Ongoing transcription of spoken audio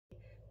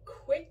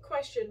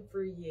question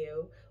for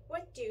you: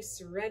 what do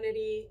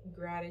serenity,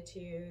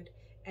 gratitude,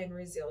 and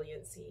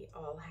resiliency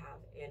all have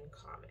in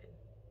common?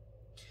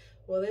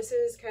 Well, this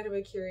is kind of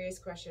a curious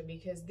question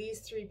because these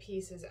three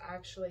pieces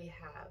actually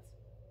have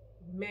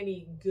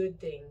many good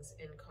things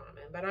in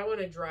common, but I want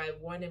to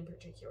drive one in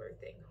particular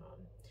thing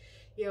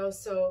home.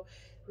 So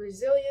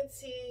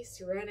resiliency,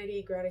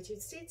 serenity,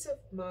 gratitude, states of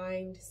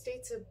mind,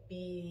 states of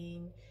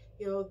being,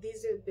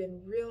 these have been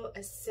real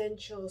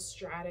essential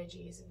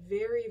strategies,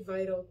 very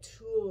vital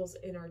tools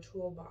in our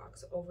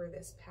toolbox over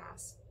this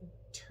past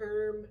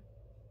term,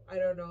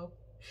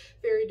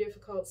 very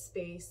difficult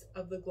space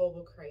of the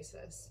global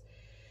crisis.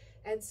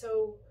 And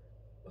so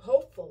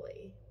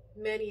hopefully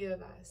many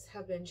of us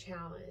have been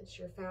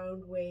challenged or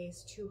found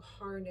ways to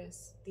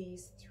harness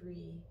these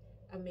three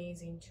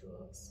amazing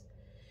tools.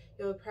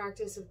 The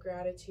practice of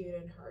gratitude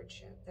and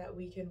hardship, that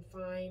we can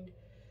find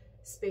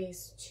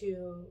space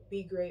to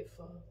be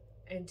grateful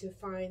and to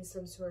find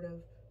some sort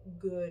of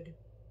good,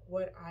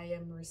 what I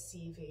am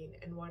receiving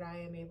and what I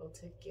am able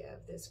to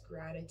give, this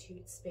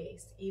gratitude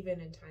space, even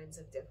in times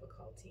of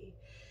difficulty.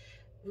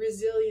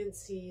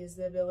 Resiliency is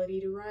the ability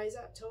to rise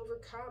up, to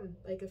overcome,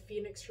 like a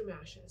phoenix from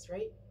ashes,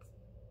 right?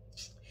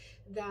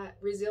 That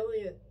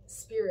resilient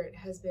spirit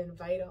has been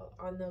vital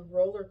on the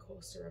roller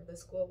coaster of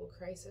this global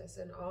crisis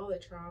and all the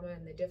trauma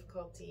and the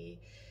difficulty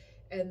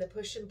and the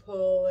push and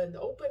pull and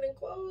the open and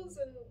close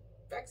and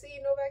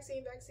vaccine, no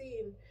vaccine,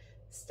 vaccine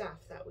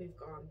stuff that we've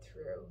gone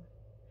through.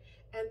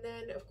 And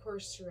then, of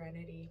course,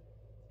 serenity.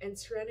 And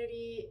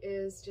serenity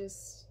is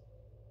just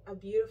a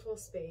beautiful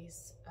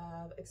space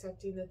of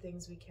accepting the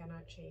things we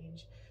cannot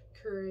change,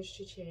 courage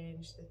to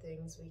change the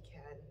things we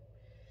can.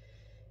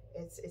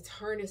 It's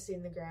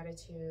harnessing the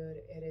gratitude.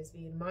 It is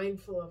being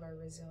mindful of our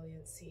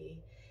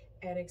resiliency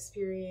and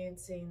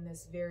experiencing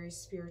this very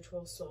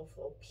spiritual,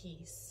 soulful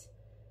peace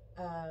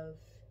of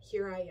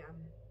here I am,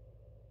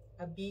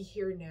 a be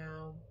here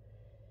now,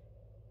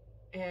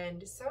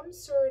 and some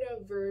sort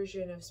of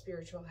version of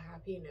spiritual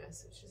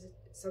happiness, which is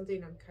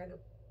something I'm kind of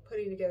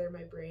putting together in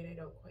my brain. I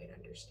don't quite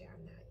understand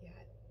that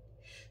yet.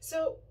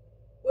 So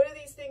what do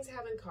these things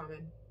have in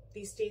common?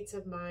 These states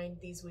of mind,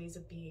 these ways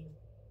of being?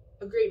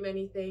 A great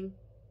many things.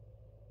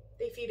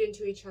 They feed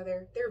into each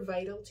other. They're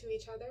vital to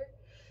each other.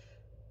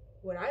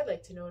 What I'd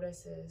like to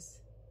notice is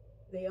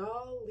they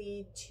all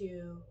lead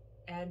to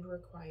and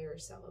require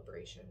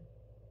celebration.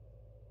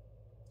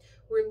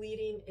 We're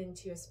leading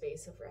into a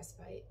space of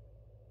respite.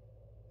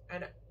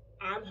 And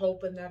I'm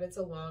hoping that it's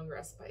a long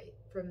respite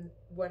from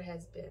what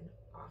has been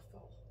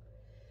awful.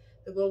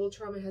 The global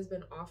trauma has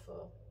been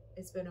awful.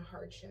 It's been a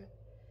hardship.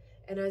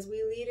 And as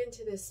we lead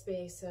into this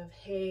space of,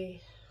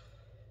 hey,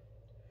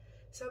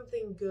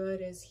 something good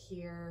is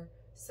here,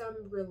 some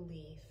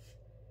relief,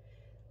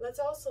 let's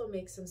also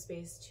make some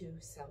space to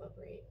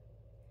celebrate.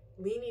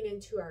 Leaning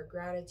into our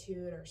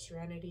gratitude, our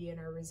serenity, and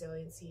our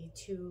resiliency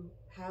to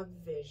have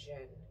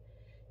vision,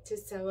 to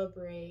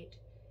celebrate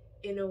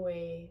in a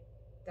way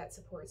that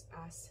supports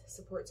us,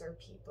 supports our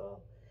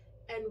people,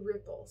 and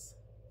ripples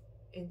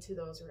into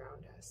those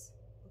around us.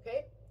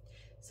 Okay?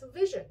 So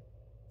vision,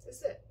 this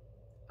is it.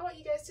 I want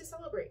you guys to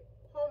celebrate.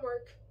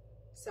 Homework,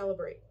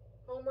 celebrate.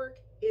 Homework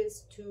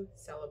is to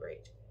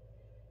celebrate.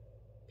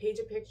 Paint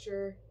a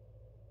picture,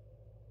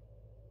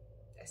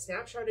 a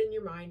snapshot in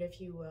your mind, if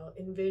you will.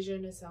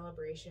 Envision a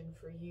celebration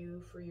for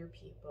you, for your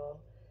people.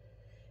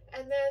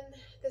 And then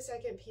the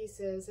second piece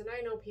is, and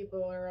I know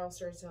people are all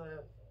sorts of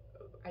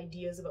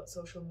ideas about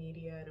social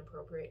media and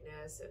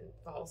appropriateness and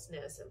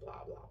falseness and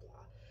blah, blah,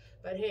 blah.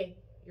 But hey,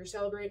 you're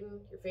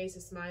celebrating, your face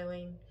is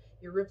smiling,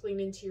 you're rippling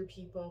into your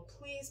people.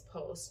 Please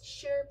post,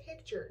 share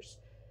pictures.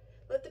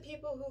 Let the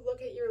people who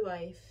look at your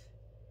life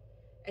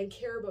and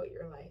care about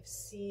your life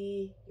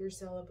see your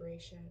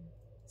celebration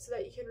so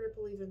that you can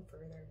ripple even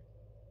further.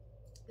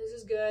 This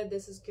is good.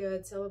 This is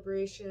good.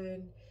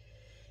 Celebration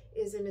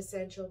is an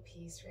essential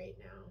piece right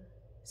now.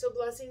 So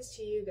blessings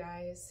to you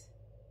guys.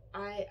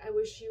 I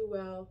wish you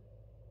well.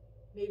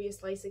 Maybe a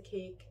slice of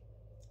cake,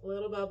 a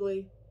little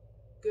bubbly,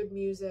 good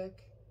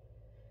music,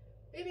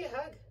 maybe a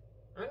hug.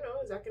 I don't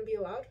know, is that going to be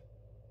allowed?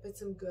 But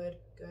some good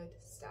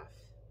stuff.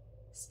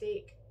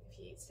 Steak, if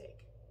you eat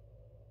steak.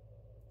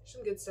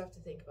 Some good stuff to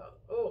think about.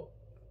 Oh,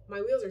 my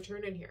wheels are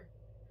turning here.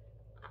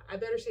 I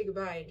better say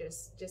goodbye and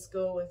just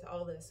go with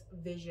all this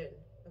vision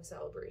of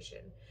celebration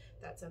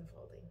that's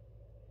unfolding.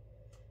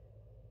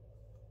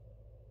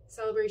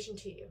 Celebration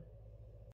to you.